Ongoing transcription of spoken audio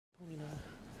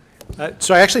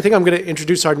So I actually think I'm going to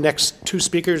introduce our next two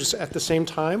speakers at the same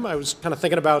time. I was kind of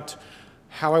thinking about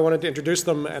how I wanted to introduce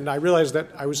them, and I realized that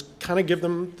I was kind of give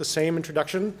them the same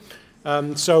introduction.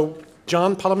 So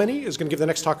John Polimeni is going to give the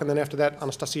next talk, and then after that,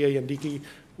 Anastasia Yandiki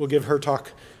will give her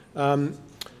talk. And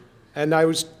I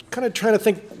was kind of trying to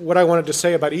think what I wanted to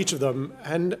say about each of them,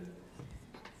 and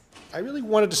I really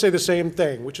wanted to say the same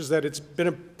thing, which is that it's been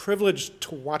a privilege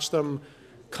to watch them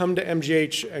come to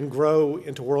MGH and grow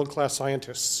into world-class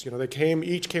scientists. You know,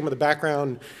 each came with a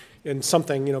background in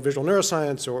something, you know, visual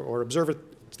neuroscience or observer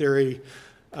theory,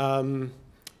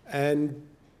 and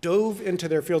dove into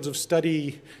their fields of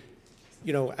study,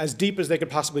 you know, as deep as they could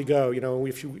possibly go. You know,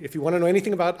 if you want to know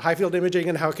anything about high-field imaging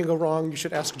and how it can go wrong, you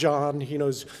should ask John. He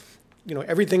knows, you know,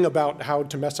 everything about how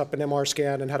to mess up an MR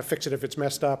scan and how to fix it if it's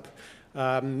messed up.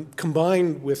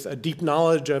 Combined with a deep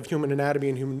knowledge of human anatomy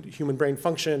and human brain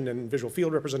function and visual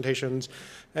field representations.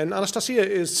 And Anastasia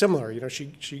is similar. You know,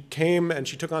 she came and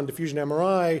she took on diffusion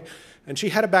MRI, and she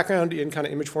had a background in kind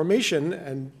of image formation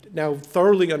and now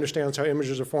thoroughly understands how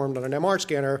images are formed on an MR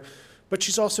scanner. But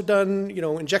she's also done, you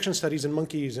know, injection studies in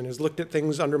monkeys and has looked at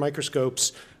things under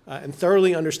microscopes and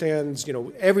thoroughly understands, you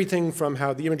know, everything from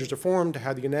how the images are formed to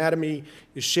how the anatomy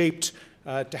is shaped,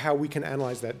 to how we can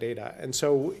analyze that data. And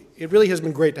so it really has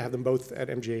been great to have them both at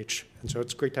MGH. And so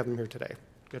it's great to have them here today.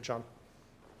 Good, John.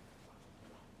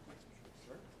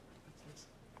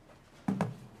 Well,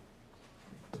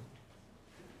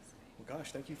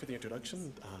 gosh, thank you for the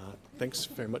introduction. Thanks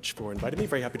very much for inviting me.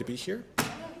 Very happy to be here.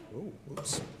 Oh,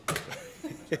 oops.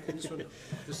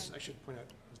 This, I should point out,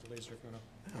 is the laser going up?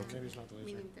 Okay. Maybe it's not the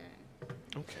laser.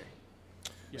 Okay.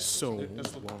 Yeah, So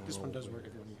this one does work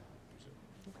if you want to.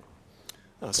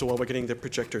 So while we're getting the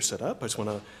projector set up, I just want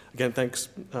to, again, thanks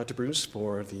to Bruce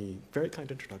for the very kind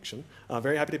introduction.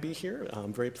 Very happy to be here.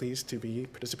 I'm very pleased to be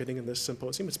participating in this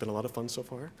symposium. It's been a lot of fun so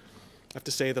far. I have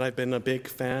to say that I've been a big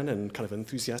fan and kind of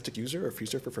enthusiastic user of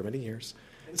Freesurfer for many years.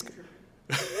 It's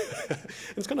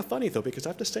kind of funny, though, because I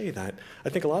have to say that I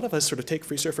think a lot of us sort of take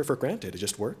Freesurfer for granted. It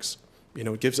just works. You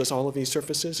know, it gives us all of these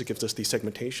surfaces. It gives us these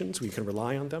segmentations. We can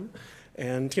rely on them.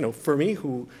 And, you know, for me,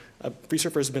 who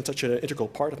Freesurfer has been such an integral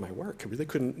part of my work, I really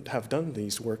couldn't have done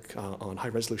these work on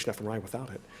high-resolution fMRI without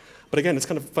it. But again, it's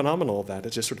kind of phenomenal that it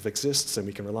just sort of exists and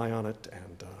we can rely on it.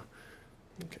 And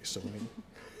okay, so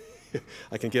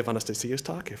I can give Anastasia's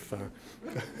talk if.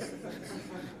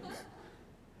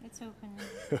 It's open.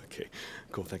 Okay,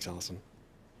 cool. Thanks, Allison.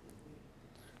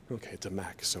 Okay, it's a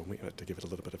Mac, so we have to give it a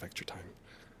little bit of extra time.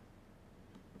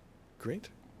 Great.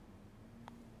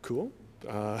 Cool.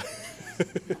 I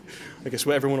guess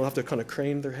everyone will have to kind of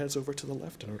crane their heads over to the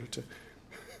left in order to.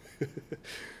 So it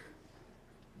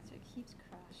keeps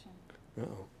crashing.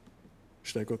 Uh-oh.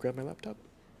 Should I go grab my laptop?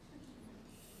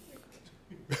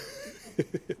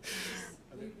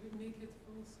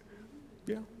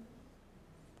 Yeah.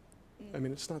 I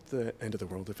mean, it's not the end of the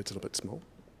world if it's a little bit small.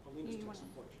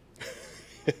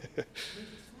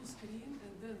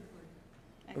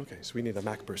 Okay, so we need a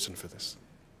Mac person for this.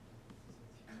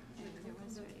 Do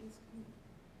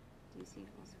you see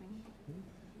full screen?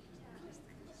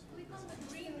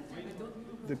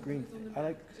 The green, I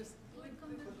like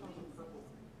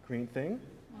green thing.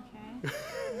 Okay.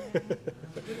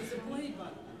 What does the play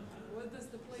button? What does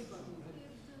the play button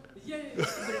do? Yay! But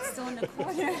it's still in the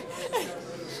corner. Yeah.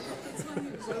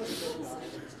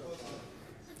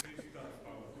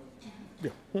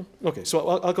 Okay, so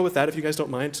I'll go with that if you guys don't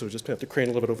mind. So just have to crane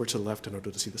a little bit over to the left in order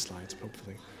to see the slides. But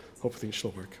hopefully it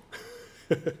should work.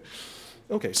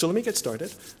 Okay, so let me get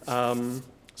started.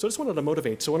 So I just wanted to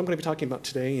motivate. So what I'm going to be talking about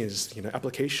today is, you know,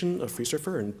 application of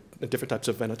Freesurfer and different types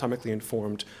of anatomically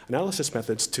informed analysis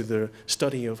methods to the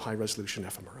study of high-resolution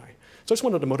fMRI. So I just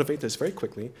wanted to motivate this very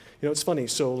quickly. You know, it's funny.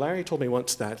 So Larry told me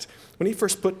once that when he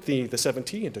first put the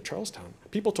 7T into Charlestown,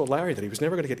 people told Larry that he was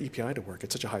never going to get EPI to work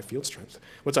at such a high field strength.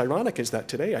 What's ironic is that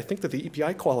today, I think that the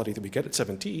EPI quality that we get at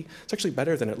 7T is actually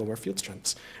better than at lower field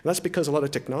strengths. And that's because a lot of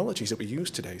technologies that we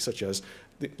use today, such as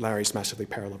Larry's massively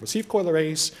parallel receive coil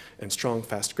arrays and strong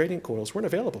fast gradient coils, weren't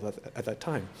available at that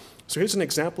time. So here's an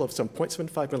example of some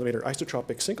 0.75 millimeter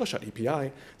isotropic single-shot EPI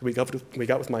that we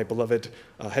got with my beloved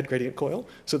head gradient coil.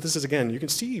 So this is, again, you can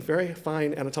see very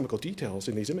fine anatomical details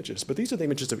in these images, but these are the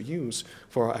images that we use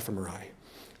for our fMRI.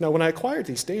 Now, when I acquired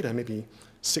these data, maybe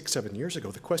 6, 7 years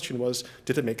ago, the question was,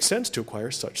 did it make sense to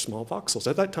acquire such small voxels?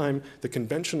 At that time, the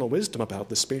conventional wisdom about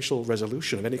the spatial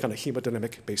resolution of any kind of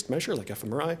hemodynamic-based measure like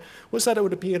fMRI was that it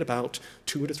would be at about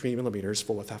 2 to 3 millimeters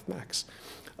full width f-max.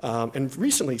 And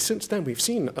recently, since then, we've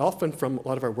seen, often from a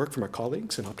lot of our work from our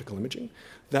colleagues in optical imaging,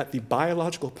 that the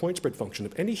biological point spread function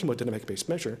of any hemodynamic-based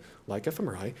measure, like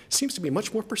fMRI, seems to be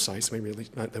much more precise than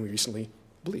we recently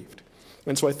believed.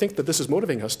 And so I think that this is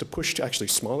motivating us to push to actually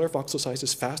smaller voxel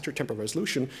sizes, faster temporal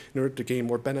resolution in order to gain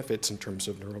more benefits in terms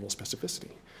of neuronal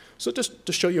specificity. So just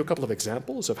to show you a couple of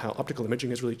examples of how optical imaging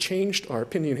has really changed our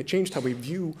opinion, it changed how we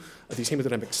view these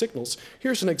hemodynamic signals.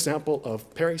 Here's an example of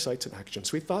pericytes in action.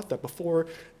 So we thought that before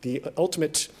the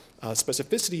ultimate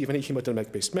specificity of any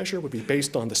hemodynamic-based measure would be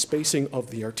based on the spacing of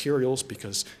the arterioles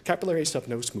because capillaries have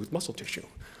no smooth muscle tissue.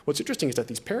 What's interesting is that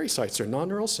these pericytes are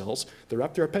non-neural cells that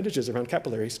wrap their appendages around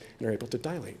capillaries and are able to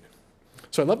dilate.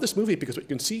 So I love this movie because what you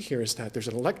can see here is that there's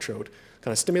an electrode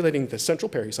kind of stimulating the central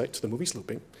pericyte, so the movie's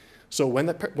looping. So when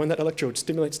that electrode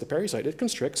stimulates the pericyte, it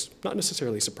constricts, not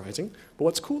necessarily surprising. But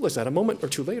what's cool is that a moment or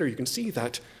two later, you can see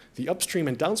that the upstream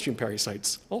and downstream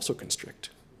pericytes also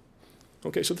constrict.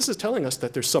 Okay, so this is telling us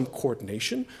that there's some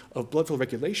coordination of blood flow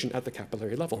regulation at the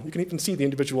capillary level. You can even see the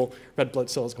individual red blood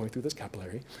cells going through this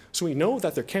capillary. So we know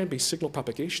that there can be signal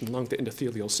propagation along the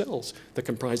endothelial cells that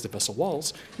comprise the vessel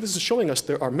walls. And this is showing us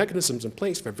there are mechanisms in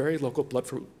place for very local blood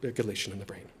flow regulation in the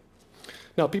brain.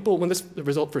 Now, when this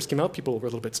result first came out, people were a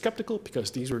little bit skeptical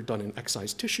because these were done in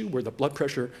excised tissue where the blood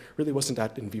pressure really wasn't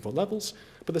at in vivo levels.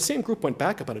 But the same group went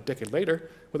back about a decade later.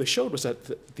 What they showed was that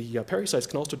the pericytes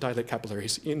can also dilate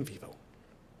capillaries in vivo.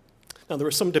 Now, there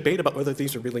was some debate about whether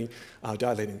these are really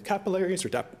dilating capillaries or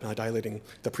dilating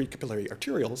the precapillary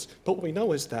arterioles, but what we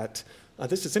know is that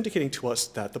this is indicating to us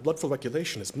that the blood flow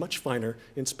regulation is much finer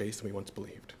in space than we once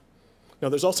believed. Now,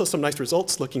 there's also some nice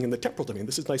results looking in the temporal domain.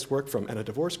 This is nice work from Anna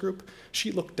Devore's group.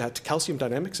 She looked at calcium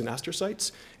dynamics in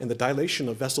astrocytes and the dilation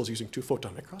of vessels using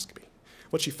 2-photon microscopy.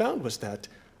 What she found was that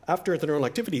after the neural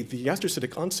activity, the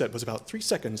astrocytic onset was about 3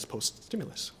 seconds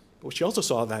post-stimulus. But she also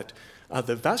saw that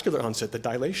the vascular onset, the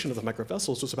dilation of the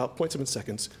microvessels, was about 0.7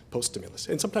 seconds post-stimulus,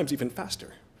 and sometimes even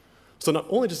faster. So not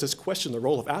only does this question the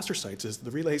role of astrocytes as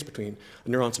the relays between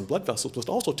neurons and blood vessels, but it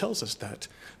also tells us that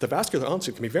the vascular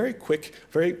onset can be very quick,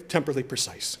 very temporally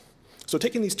precise. So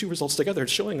taking these two results together,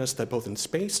 it's showing us that both in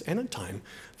space and in time,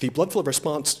 the blood flow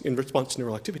response in response to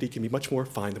neural activity can be much more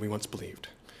fine than we once believed.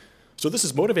 So this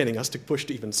is motivating us to push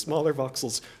to even smaller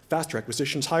voxels, faster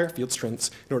acquisitions, higher field strengths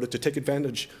in order to take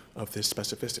advantage of this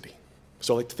specificity.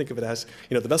 So I like to think of it as,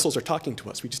 the vessels are talking to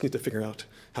us. We just need to figure out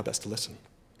how best to listen.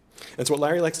 And so what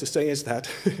Larry likes to say is that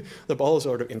the ball is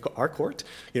sort of in our court.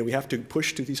 We have to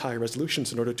push to these higher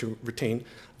resolutions in order to retain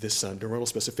this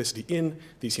neuronal specificity in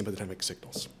these hemodynamic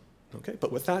signals. Okay,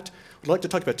 but with that, what I'd like to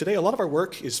talk about today, a lot of our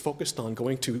work is focused on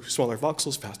going to smaller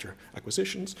voxels, faster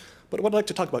acquisitions. But what I'd like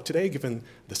to talk about today, given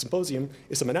the symposium,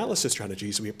 is some analysis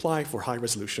strategies we apply for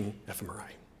high-resolution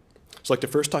fMRI. So I'd like to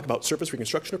first talk about surface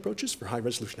reconstruction approaches for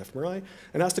high-resolution fMRI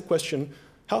and ask the question,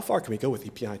 how far can we go with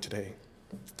EPI today?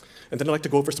 And then I'd like to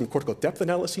go over some cortical depth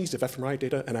analyses of fMRI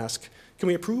data and ask, can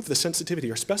we improve the sensitivity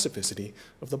or specificity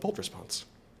of the bolt response?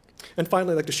 And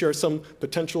finally, I'd like to share some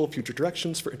potential future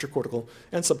directions for intercortical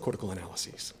and subcortical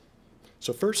analyses.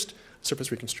 So first,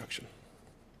 surface reconstruction.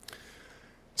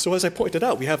 So as I pointed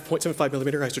out, we have 0.75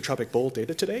 millimeter isotropic bold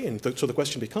data today, and so the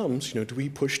question becomes, do we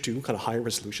push to kind of higher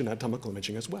resolution anatomical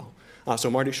imaging as well? So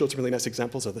Marty showed some really nice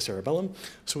examples of the cerebellum.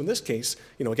 So in this case,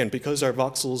 again, because our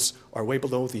voxels are way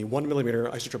below the 1 millimeter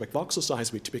isotropic voxel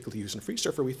size we typically use in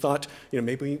Freesurfer, we thought,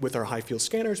 maybe with our high field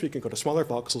scanners, we can go to smaller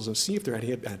voxels and see if there are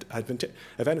any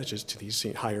advantages to these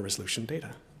higher resolution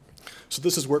data. So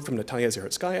this is work from Natalia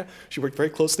Zaretskaya. She worked very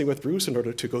closely with Bruce in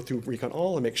order to go through Recon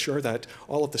All and make sure that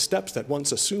all of the steps that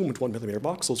once assumed 1 millimeter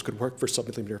voxels could work for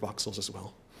sub-millimeter voxels as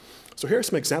well. So here are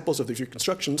some examples of these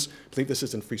reconstructions. I believe this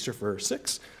is in Freesurfer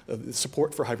 6,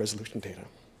 support for high-resolution data.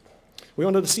 We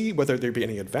wanted to see whether there'd be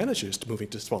any advantages to moving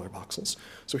to smaller voxels.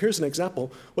 So here's an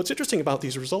example. What's interesting about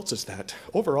these results is that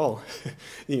overall,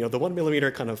 the 1 millimeter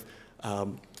kind of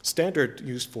standard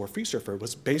used for Freesurfer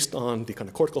was based on the kind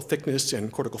of cortical thickness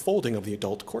and cortical folding of the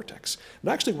adult cortex. It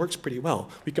actually works pretty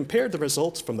well. We compared the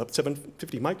results from the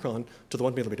 750 micron to the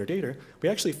 1 millimeter data. We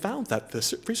actually found that the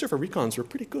Freesurfer recons were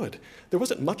pretty good. There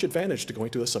wasn't much advantage to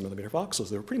going to the sub-millimeter voxels.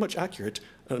 They were pretty much accurate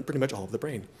on pretty much all of the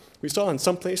brain. We saw in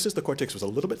some places the cortex was a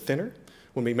little bit thinner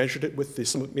when we measured it with the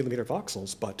sub-millimeter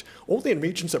voxels, but only in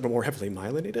regions that were more heavily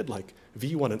myelinated, like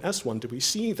V1 and S1, did we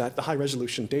see that the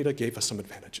high-resolution data gave us some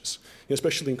advantages,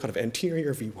 especially in kind of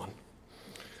anterior V1.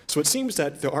 So it seems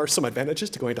that there are some advantages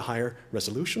to going to higher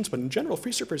resolutions, but in general,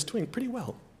 Freesurfer is doing pretty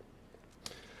well.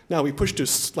 Now, we pushed to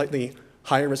slightly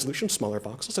higher resolution, smaller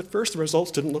voxels. At first, the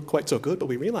results didn't look quite so good, but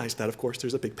we realized that, of course,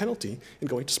 there's a big penalty in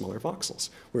going to smaller voxels.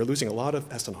 We're losing a lot of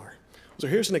SNR. So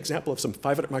here's an example of some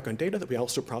 500 micron data that we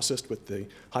also processed with the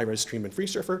high-res stream in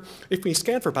Freesurfer. If we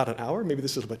scan for about an hour, maybe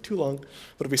this is a bit too long,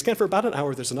 but if we scan for about an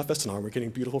hour, there's enough SNR, we're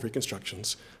getting beautiful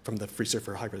reconstructions from the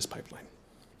Freesurfer high-res pipeline.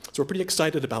 So we're pretty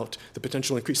excited about the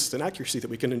potential increases in accuracy that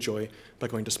we can enjoy by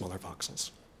going to smaller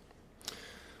voxels.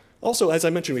 Also, as I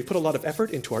mentioned, we put a lot of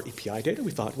effort into our EPI data.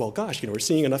 We thought, well, gosh, we're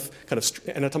seeing enough kind of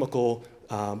anatomical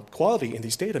quality in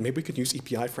these data. Maybe we could use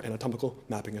EPI for anatomical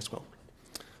mapping as well.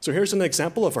 So here's an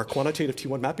example of our quantitative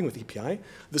T1 mapping with EPI.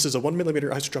 This is a 1 millimeter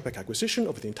isotropic acquisition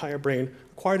over the entire brain,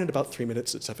 acquired in about 3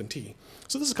 minutes at 7T.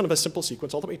 So this is kind of a simple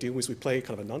sequence. All that we do is we play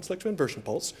kind of a non-selective inversion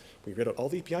pulse. We read out all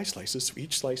the EPI slices, so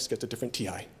each slice gets a different TI.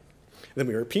 And then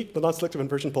we repeat the non-selective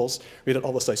inversion pulse, read out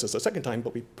all the slices a second time,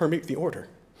 but we permute the order.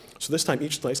 So this time,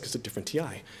 each slice gets a different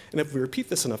TI. And if we repeat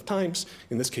this enough times,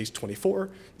 in this case 24,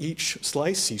 each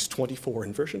slice sees 24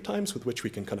 inversion times with which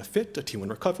we can kind of fit a T1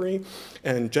 recovery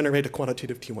and generate a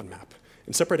quantitative T1 map,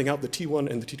 and separating out the T1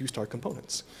 and the T2 star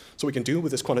components. So what we can do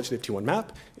with this quantitative T1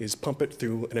 map is pump it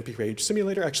through an MP-RAGE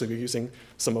simulator. Actually, we're using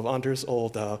some of Anders'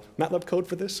 old MATLAB code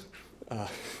for this,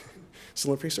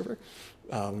 still in Freesurfer.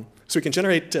 So we can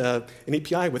generate an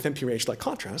API with MP-RAGE-like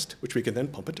contrast, which we can then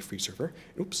pump into Freesurfer,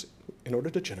 in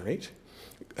order to generate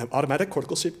automatic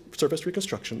cortical surface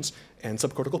reconstructions and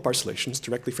subcortical parcellations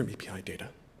directly from EPI data.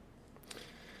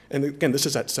 And again, this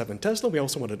is at 7 Tesla. We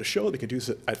also wanted to show that we could use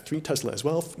it at 3 Tesla as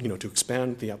well, to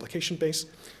expand the application base.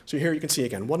 So here you can see,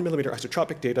 again, 1 millimeter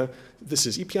isotropic data. This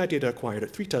is EPI data acquired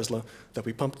at 3 Tesla that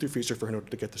we pumped through Freesurfer in order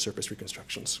to get the surface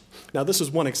reconstructions. Now, this is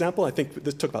one example. I think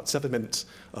this took about 7 minutes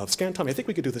of scan time. I think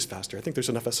we could do this faster. I think there's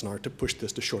enough SNR to push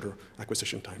this to shorter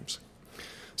acquisition times.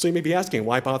 So you may be asking,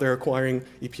 why bother acquiring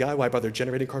EPI? Why bother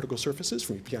generating cortical surfaces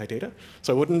from EPI data?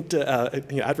 So I wouldn't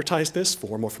advertise this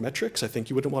for morphometrics. I think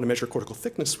you wouldn't want to measure cortical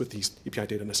thickness with these EPI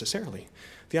data necessarily.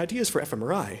 The idea is for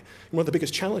fMRI, and one of the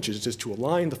biggest challenges is to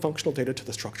align the functional data to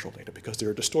the structural data, because there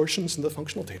are distortions in the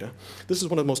functional data. This is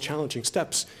one of the most challenging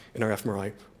steps in our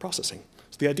fMRI processing.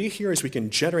 So the idea here is we can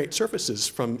generate surfaces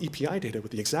from EPI data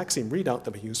with the exact same readout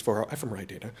that we use for our fMRI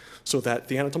data, so that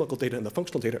the anatomical data and the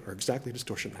functional data are exactly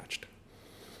distortion matched.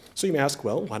 So you may ask,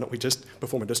 well, why don't we just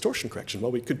perform a distortion correction?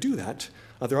 Well, we could do that.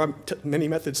 There are many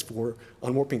methods for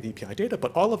unwarping the EPI data,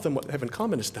 but all of them what they have in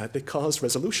common is that they cause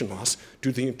resolution loss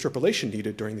due to the interpolation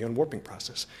needed during the unwarping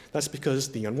process. That's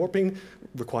because the unwarping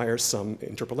requires some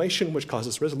interpolation, which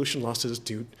causes resolution losses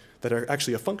that are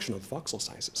actually a function of the voxel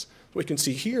sizes. What you can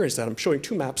see here is that I'm showing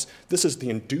 2 maps. This is the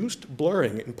induced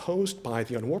blurring imposed by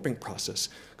the unwarping process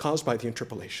caused by the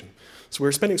interpolation. So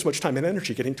we're spending so much time and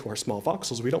energy getting to our small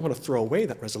voxels, we don't want to throw away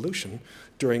that resolution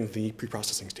during the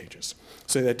pre-processing stages.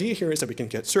 So the idea here is that we can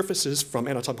get surfaces from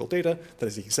anatomical data that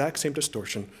is the exact same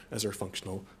distortion as our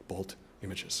functional bold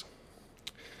images.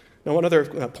 Now, one other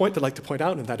point I'd like to point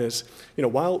out, and that is,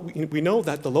 while we know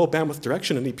that the low bandwidth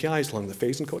direction in EPI is along the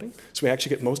phase encoding, so we actually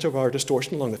get most of our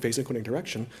distortion along the phase encoding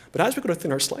direction, but as we go to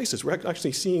thin our slices, we're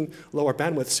actually seeing lower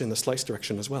bandwidths in the slice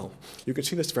direction as well. You can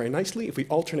see this very nicely. If we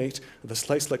alternate the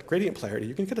slice-like gradient polarity,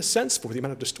 you can get a sense for the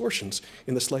amount of distortions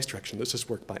in the slice direction. This is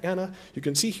work by Anna. You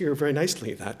can see here very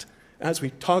nicely that as we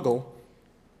toggle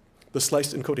the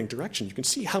slice encoding direction, you can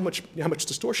see how much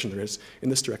distortion there is in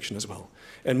this direction as well.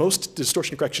 And most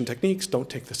distortion correction techniques don't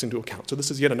take this into account. So this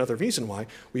is yet another reason why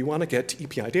we want to get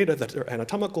EPI data that are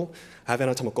anatomical, have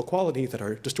anatomical quality, that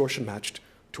are distortion matched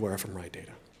to our fMRI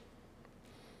data.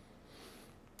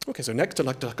 Okay, so next I'd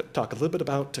like to talk a little bit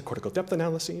about cortical depth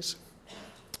analyses.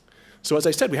 So as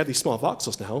I said, we have these small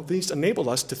voxels now. These enable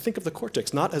us to think of the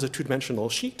cortex not as a 2-dimensional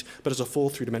sheet, but as a full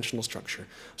 3-dimensional structure.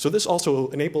 So this also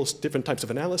enables different types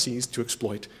of analyses to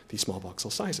exploit these small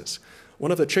voxel sizes.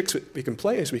 One of the tricks we can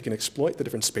play is we can exploit the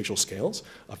different spatial scales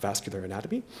of vascular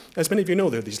anatomy. As many of you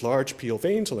know, there are these large PL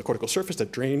veins on the cortical surface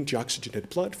that drain deoxygenated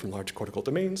blood from large cortical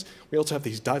domains. We also have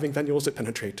these diving venules that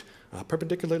penetrate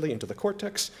perpendicularly into the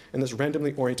cortex, and this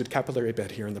randomly oriented capillary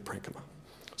bed here in the parenchyma.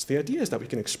 So the idea is that we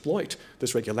can exploit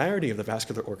this regularity of the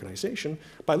vascular organization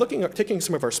by taking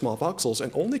some of our small voxels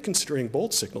and only considering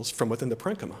bold signals from within the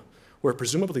parenchyma, where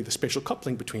presumably the spatial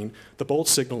coupling between the bold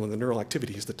signal and the neural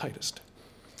activity is the tightest.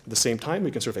 At the same time, we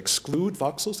can sort of exclude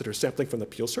voxels that are sampling from the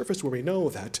PL surface, where we know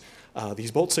that these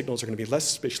bold signals are going to be less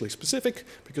spatially specific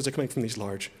because they're coming from these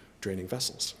large draining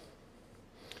vessels.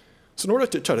 So in order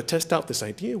to try to test out this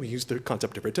idea, we use the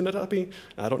concept of retinotopy.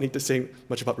 I don't need to say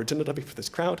much about retinotopy for this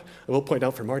crowd. I will point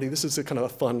out for Marty, this is a kind of a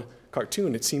fun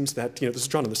cartoon. It seems that this was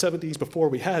drawn in the 70s before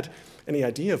we had any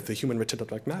idea of the human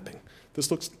retinotopic mapping. This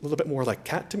looks a little bit more like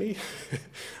cat to me.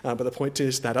 But the point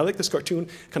is that I like this cartoon,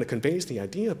 kind of conveys the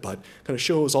idea, but kind of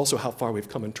shows also how far we've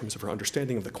come in terms of our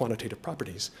understanding of the quantitative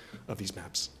properties of these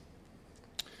maps.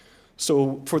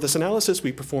 So for this analysis,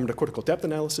 we performed a cortical depth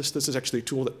analysis. This is actually a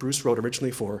tool that Bruce wrote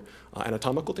originally for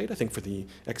anatomical data, I think for the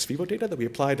ex vivo data that we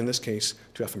applied in this case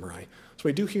to fMRI. So what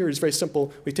we do here is very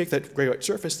simple. We take that gray-white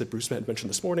surface that Bruce had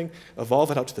mentioned this morning, evolve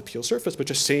it out to the peel surface, but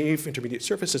just save intermediate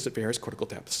surfaces at various cortical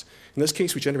depths. In this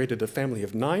case, we generated a family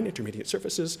of 9 intermediate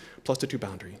surfaces plus the 2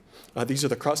 boundary. These are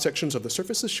the cross-sections of the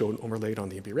surfaces shown overlaid on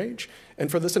the EB range.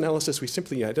 And for this analysis, we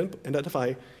simply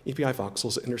identify EPI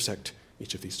voxels that intersect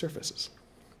each of these surfaces.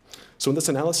 So in this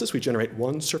analysis, we generate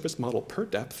 1 surface model per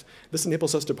depth. This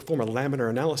enables us to perform a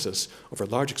laminar analysis over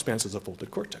large expanses of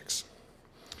folded cortex.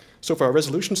 So for our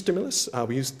resolution stimulus,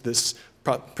 we used this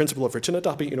principle of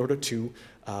retinodopy in order to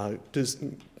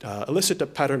elicit a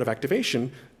pattern of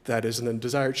activation that is in the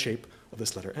desired shape of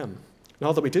this letter M. And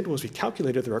all that we did was we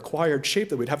calculated the required shape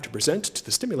that we'd have to present to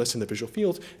the stimulus in the visual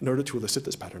field in order to elicit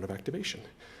this pattern of activation.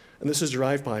 And this is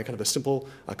derived by kind of a simple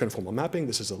conformal mapping.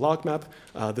 This is a log map.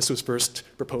 This was first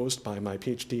proposed by my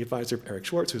PhD advisor, Eric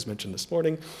Schwartz, who's mentioned this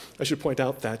morning. I should point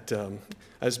out that,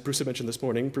 as Bruce had mentioned this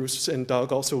morning, Bruce and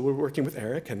Doug also were working with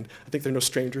Eric, and I think they're no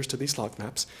strangers to these log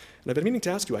maps. And I've been meaning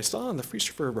to ask you, I saw in the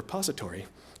Freesurfer repository,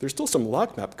 there's still some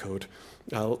log map code,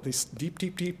 at least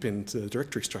deep into the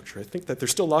directory structure. I think that there's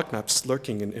still log maps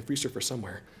lurking in Freesurfer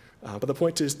somewhere. But the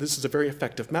point is, this is a very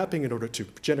effective mapping in order to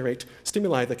generate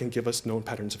stimuli that can give us known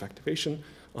patterns of activation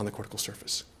on the cortical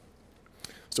surface.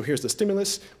 So here's the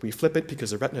stimulus. We flip it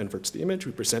because the retina inverts the image.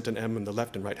 We present an M in the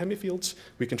left and right hemifields.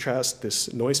 We contrast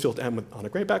this noise-filled M on a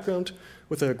gray background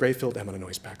with a gray-filled M on a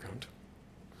noise background.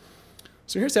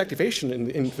 So here's the activation in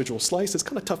the individual slice. It's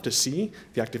kind of tough to see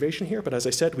the activation here, but as I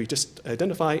said, we just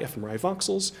identify fMRI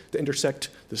voxels that intersect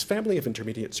this family of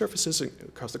intermediate surfaces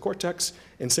across the cortex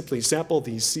and simply sample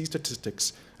these Z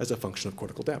statistics as a function of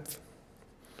cortical depth.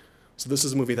 So this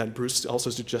is a movie that Bruce also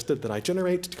suggested that I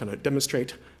generate to kind of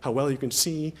demonstrate how well you can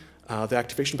see the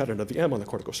activation pattern of the M on the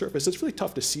cortical surface. It's really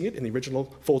tough to see it in the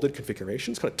original folded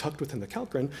configuration. It's kind of tucked within the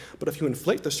calcarein, but if you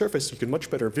inflate the surface, you can much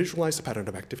better visualize the pattern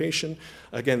of activation.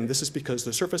 Again, this is because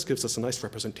the surface gives us a nice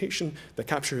representation that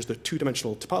captures the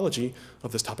 2-dimensional topology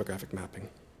of this topographic mapping.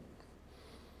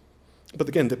 But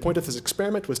again, the point of this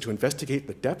experiment was to investigate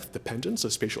the depth dependence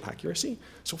of spatial accuracy.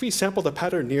 So if we sample the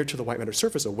pattern near to the white matter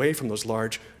surface away from those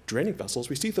large draining vessels,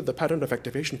 we see that the pattern of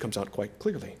activation comes out quite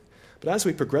clearly. But as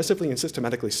we progressively and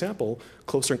systematically sample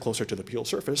closer and closer to the peel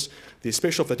surface, the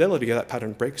spatial fidelity of that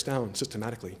pattern breaks down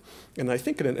systematically. And I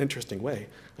think in an interesting way.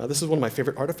 This is one of my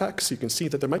favorite artifacts. You can see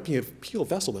that there might be a peel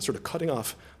vessel that's sort of cutting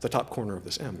off the top corner of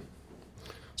this M.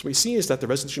 So what we see is that the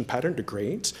resolution pattern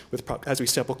degrades as we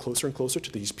sample closer and closer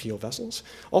to these peel vessels.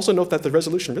 Also note that the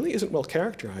resolution really isn't well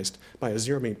characterized by a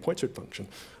zero-mean Poinsett function.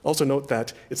 Also note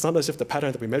that it's not as if the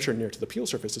pattern that we measure near to the peel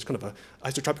surface is kind of an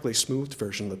isotropically smoothed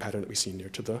version of the pattern that we see near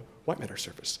to the white matter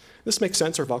surface. This makes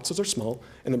sense. Our voxels are small,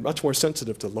 and they're much more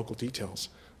sensitive to local details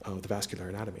of the vascular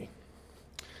anatomy.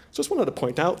 So I just wanted to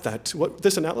point out that what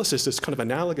this analysis is kind of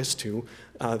analogous to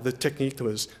the technique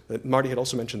that Marty had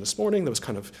also mentioned this morning that was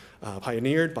kind of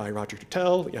pioneered by Roger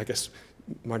Tuttle. I guess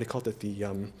Marty called it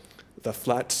the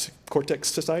flat cortex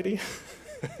society.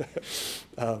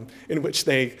 In which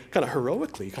they kind of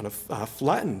heroically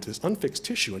flattened this unfixed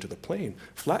tissue into the plane,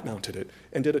 flat mounted it,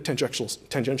 and did a tangential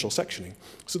sectioning.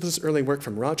 So this is early work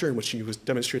from Roger in which he was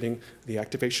demonstrating the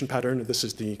activation pattern. This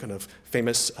is the kind of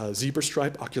famous zebra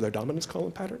stripe ocular dominance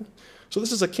column pattern. So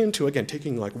this is akin to, again,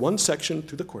 taking like one section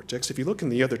through the cortex. If you look in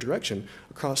the other direction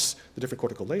across the different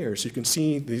cortical layers, you can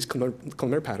see these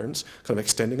columnar patterns kind of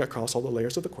extending across all the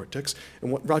layers of the cortex. And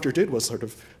what Roger did was sort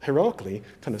of heroically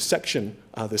kind of section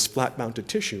this flat-mounted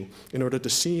tissue in order to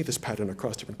see this pattern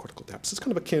across different cortical depths. It's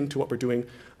kind of akin to what we're doing.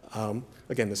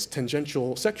 Again, this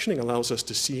tangential sectioning allows us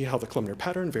to see how the columnar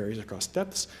pattern varies across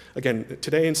depths. Again,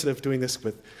 today, instead of doing this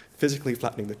with physically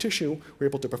flattening the tissue, we're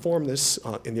able to perform this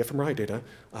in the fMRI data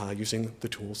using the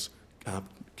tools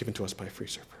given to us by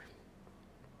Freesurfer.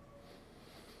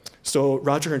 So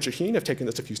Roger and Shaheen have taken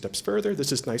this a few steps further.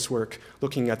 This is nice work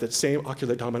looking at the same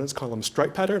ocular dominance column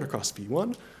stripe pattern across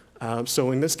V1. So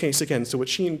in this case, again, so what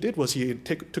Sheen did was he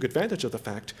took advantage of the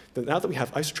fact that now that we have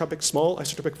small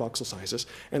isotropic voxel sizes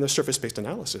and the surface-based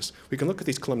analysis, we can look at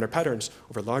these columnar patterns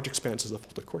over large expanses of the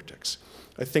folded cortex.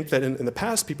 I think that in the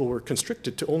past, people were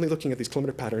constricted to only looking at these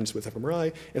columnar patterns with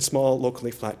fMRI and small, locally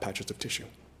flat patches of tissue.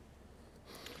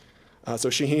 So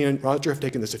Shaheen and Roger have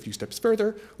taken this a few steps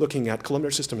further, looking at columnar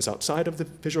systems outside of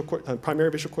the primary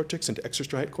visual cortex into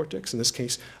extrastriate cortex. In this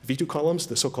case, V2 columns,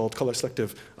 the so-called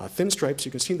color-selective thin stripes.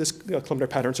 You can see this columnar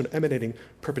pattern sort of emanating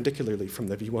perpendicularly from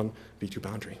the V1, V2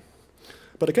 boundary.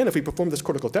 But again, if we perform this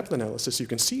cortical depth analysis, you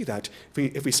can see that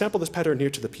if we sample this pattern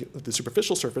near to the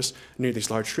superficial surface, near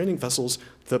these large draining vessels,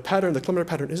 the columnar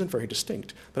pattern isn't very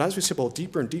distinct. But as we sample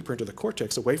deeper and deeper into the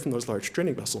cortex, away from those large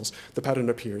draining vessels, the pattern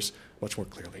appears much more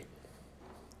clearly.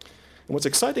 And what's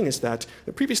exciting is that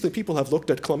previously people have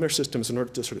looked at columnar systems in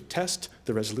order to sort of test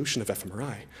the resolution of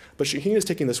fMRI. But Shaheen is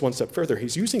taking this one step further.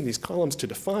 He's using these columns to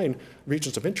define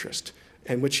regions of interest,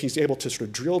 in which he's able to sort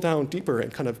of drill down deeper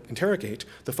and kind of interrogate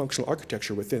the functional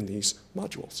architecture within these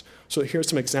modules. So here's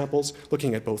some examples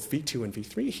looking at both V2 and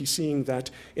V3. He's seeing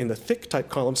that in the thick type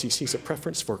columns, he sees a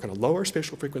preference for kind of lower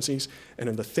spatial frequencies, and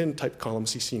in the thin type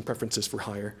columns, he's seeing preferences for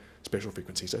higher spatial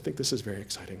frequencies. I think this is very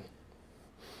exciting.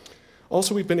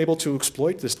 Also, we've been able to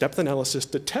exploit this depth analysis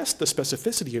to test the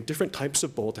specificity of different types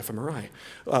of bold fMRI.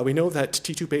 We know that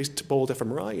T2-based bold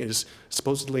fMRI is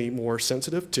supposedly more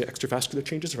sensitive to extravascular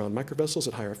changes around microvessels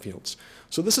at higher fields.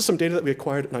 So this is some data that we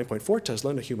acquired at 9.4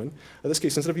 Tesla in a human. In this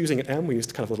case, instead of using an M, we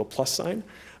used kind of a little plus sign.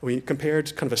 We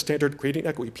compared kind of a standard gradient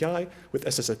echo EPI with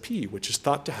SSFP, which is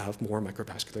thought to have more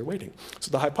microvascular weighting.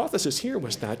 So the hypothesis here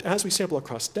was that as we sample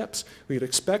across depths, we would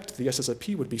expect the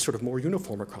SSFP would be sort of more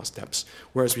uniform across depths,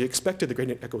 whereas we expected the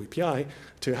gradient echo EPI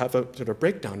to have a sort of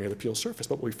breakdown near the pupil surface.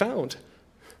 But what we found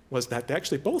was that they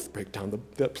actually both break down.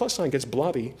 The plus sign gets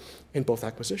blobby in both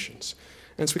acquisitions.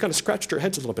 And so we kind of scratched our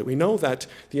heads a little bit. We know that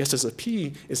the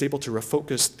SSFP is able to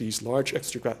refocus these large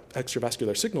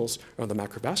extravascular signals around the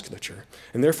macrovasculature.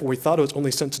 And therefore, we thought it was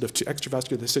only sensitive to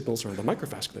extravascular signals around the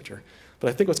microvasculature. But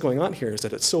I think what's going on here is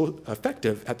that it's so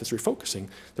effective at this refocusing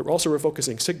that we're also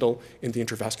refocusing signal in the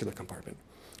intravascular compartment.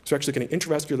 So we're actually getting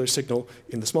intravascular signal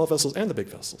in the small vessels and the big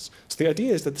vessels. So the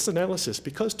idea is that this analysis,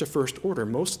 because to first order,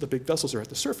 most of the big vessels are at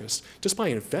the surface, just by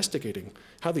investigating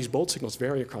how these bold signals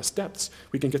vary across depths,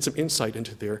 we can get some insight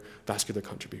into their vascular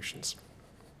contributions.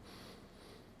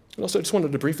 And also, I just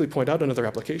wanted to briefly point out another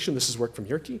application. This is work from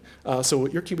Yerke. So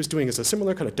what Yerke was doing is a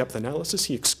similar kind of depth analysis.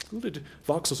 He excluded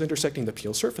voxels intersecting the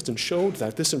PL surface and showed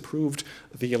that this improved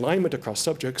the alignment across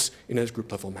subjects in his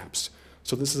group level maps.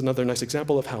 So this is another nice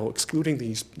example of how excluding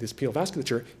this PL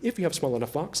vasculature, if you have small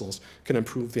enough voxels, can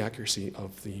improve the accuracy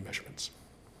of the measurements.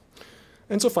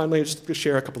 And so finally, just to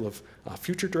share a couple of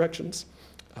future directions.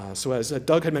 So as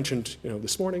Doug had mentioned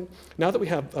this morning, now that we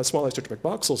have small isotropic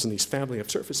voxels in these family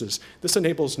of surfaces, this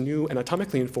enables new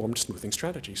anatomically informed smoothing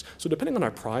strategies. So depending on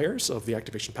our priors of the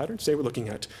activation pattern, say we're looking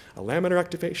at a laminar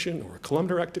activation or a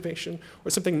columnar activation, or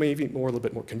something maybe a little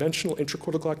bit more conventional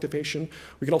intracortical activation,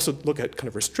 we can also look at kind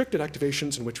of restricted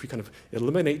activations in which we kind of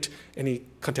eliminate any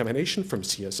contamination from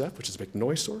CSF, which is a big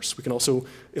noise source. We can also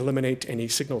eliminate any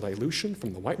signal dilution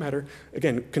from the white matter.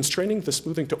 Again, constraining the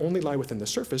smoothing to only lie within the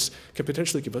surface can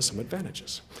potentially give us some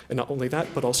advantages. And not only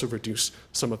that, but also reduce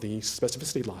some of the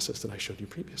specificity losses that I showed you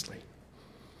previously.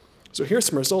 So here's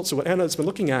some results. So what Anna has been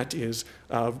looking at is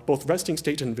both resting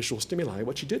state and visual stimuli.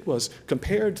 What she did was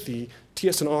compared the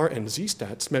TSNR and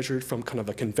Z-stats measured from kind of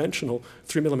a conventional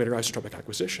 3 millimeter isotropic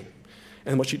acquisition.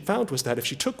 And what she found was that if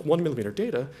she took 1 millimeter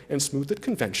data and smoothed it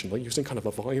conventionally using kind of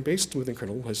a volume-based smoothing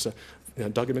kernel, as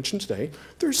Doug had mentioned today,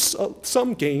 there's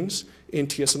some gains in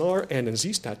TSNR and in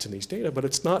Z-stats in these data, but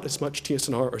it's not as much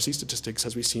TSNR or Z statistics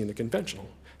as we see in the conventional.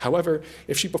 However,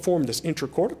 if she performed this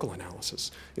intracortical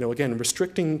analysis, again,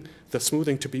 restricting the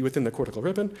smoothing to be within the cortical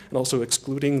ribbon and also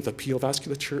excluding the PL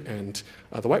vasculature and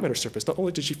the white matter surface, not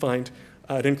only did she find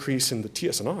an increase in the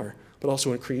TSNR, but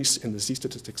also an increase in the Z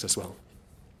statistics as well.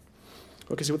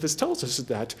 Okay, so what this tells us is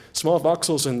that small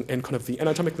voxels and kind of the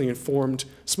anatomically informed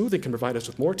smoothing can provide us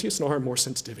with more TSNR and more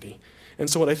sensitivity. And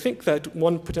so what I think that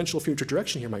one potential future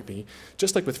direction here might be,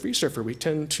 just like with Freesurfer, we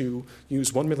tend to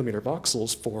use 1 millimeter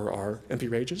voxels for our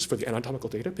MP ranges for the anatomical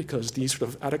data because these sort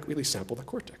of adequately sample the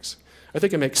cortex. I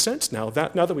think it makes sense now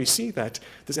that we see that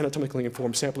this anatomically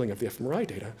informed sampling of the fMRI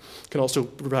data can also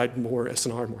provide more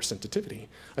SNR and more sensitivity.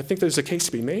 I think there's a case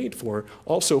to be made for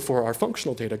also for our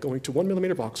functional data going to 1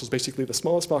 millimeter voxels, basically the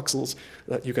smallest voxels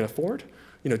that you can afford,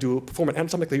 perform an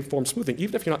anatomically informed smoothing,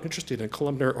 even if you're not interested in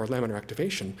columnar or laminar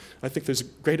activation. I think there's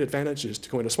great advantages to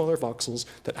going to smaller voxels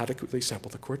that adequately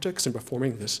sample the cortex and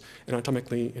performing this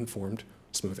anatomically informed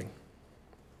smoothing.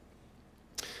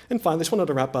 And finally, I just wanted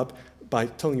to wrap up by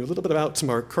telling you a little bit about some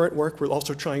of our current work. We're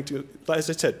also trying to, as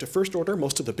I said, to first order,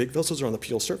 most of the big vessels are on the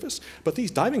PL surface, but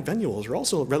these diving venules are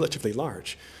also relatively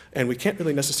large, and we can't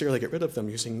really necessarily get rid of them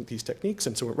using these techniques.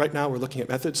 And so right now we're looking at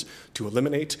methods to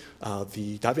eliminate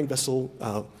the diving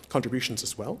vessel contributions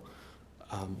as well.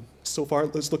 So far,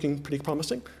 it's looking pretty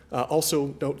promising.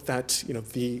 Also note that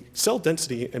the cell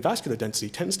density and vascular density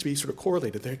tends to be sort of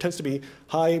correlated. There tends to be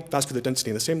high vascular density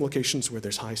in the same locations where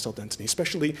there's high cell density,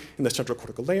 especially in the central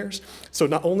cortical layers. So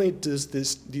not only does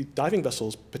the diving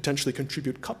vessels potentially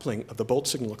contribute coupling of the bolt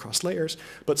signal across layers,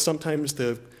 but sometimes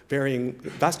the varying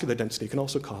vascular density can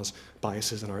also cause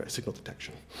biases in our signal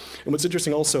detection. And what's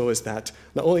interesting also is that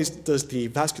not only does the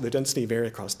vascular density vary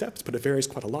across depths, but it varies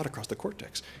quite a lot across the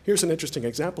cortex. Here's an interesting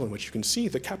example in which you can see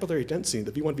the capillary density,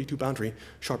 the V1, V2 boundary,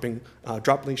 sharply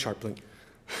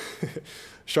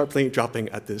dropping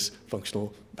at this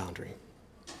functional boundary.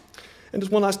 And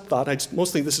just one last thought.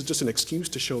 Mostly this is just an excuse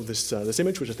to show this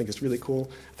image, which I think is really cool.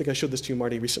 I think I showed this to you,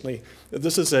 Marty, recently.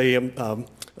 This is a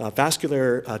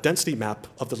vascular density map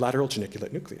of the lateral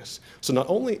geniculate nucleus. So not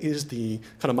only is the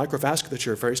kind of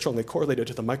microvasculature very strongly correlated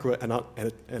to the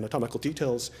microanatomical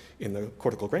details in the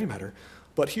cortical gray matter,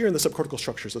 but here in the subcortical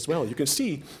structures as well, you can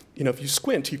see, if you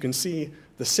squint, you can see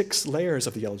the 6 layers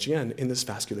of the LGN in this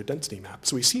vascular density map.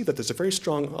 So we see that there's a very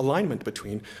strong alignment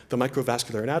between the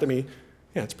microvascular anatomy.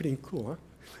 Yeah, it's pretty cool, huh?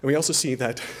 And we also see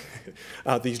that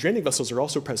these draining vessels are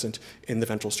also present in the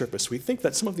ventral surface. We think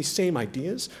that some of these same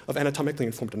ideas of anatomically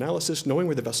informed analysis, knowing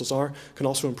where the vessels are, can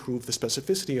also improve the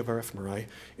specificity of our fMRI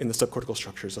in the subcortical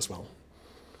structures as well.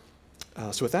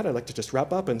 So with that, I'd like to just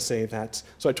wrap up and say that,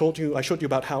 so I showed you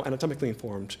about how anatomically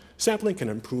informed sampling can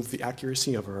improve the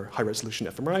accuracy of our high-resolution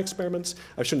fMRI experiments.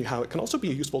 I've shown you how it can also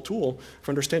be a useful tool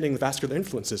for understanding the vascular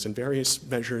influences in various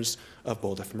measures of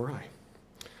bold fMRI.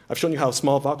 I've shown you how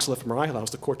small voxel fMRI allows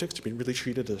the cortex to be really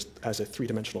treated as a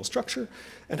 3-dimensional structure,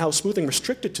 and how smoothing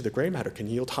restricted to the gray matter can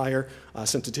yield higher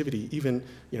sensitivity, even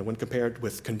when compared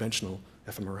with conventional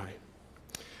fMRI.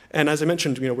 And as I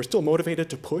mentioned, we're still motivated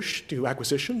to push to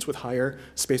acquisitions with higher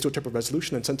spatiotemporal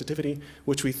resolution and sensitivity,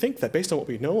 which we think that based on what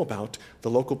we know about the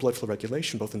local blood flow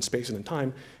regulation, both in space and in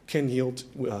time, can yield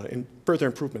further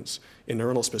improvements in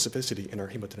neuronal specificity in our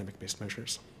hemodynamic-based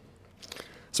measures.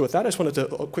 So with that, I just wanted to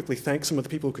quickly thank some of the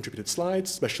people who contributed slides,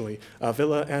 especially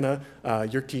Villa, Anna,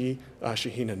 Yurki,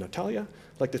 Shaheen, and Natalia.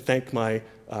 I'd like to thank my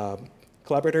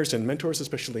collaborators and mentors,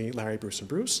 especially Larry, Bruce, and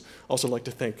Bruce. Also like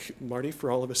to thank Marty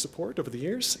for all of his support over the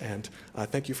years, and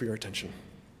thank you for your attention.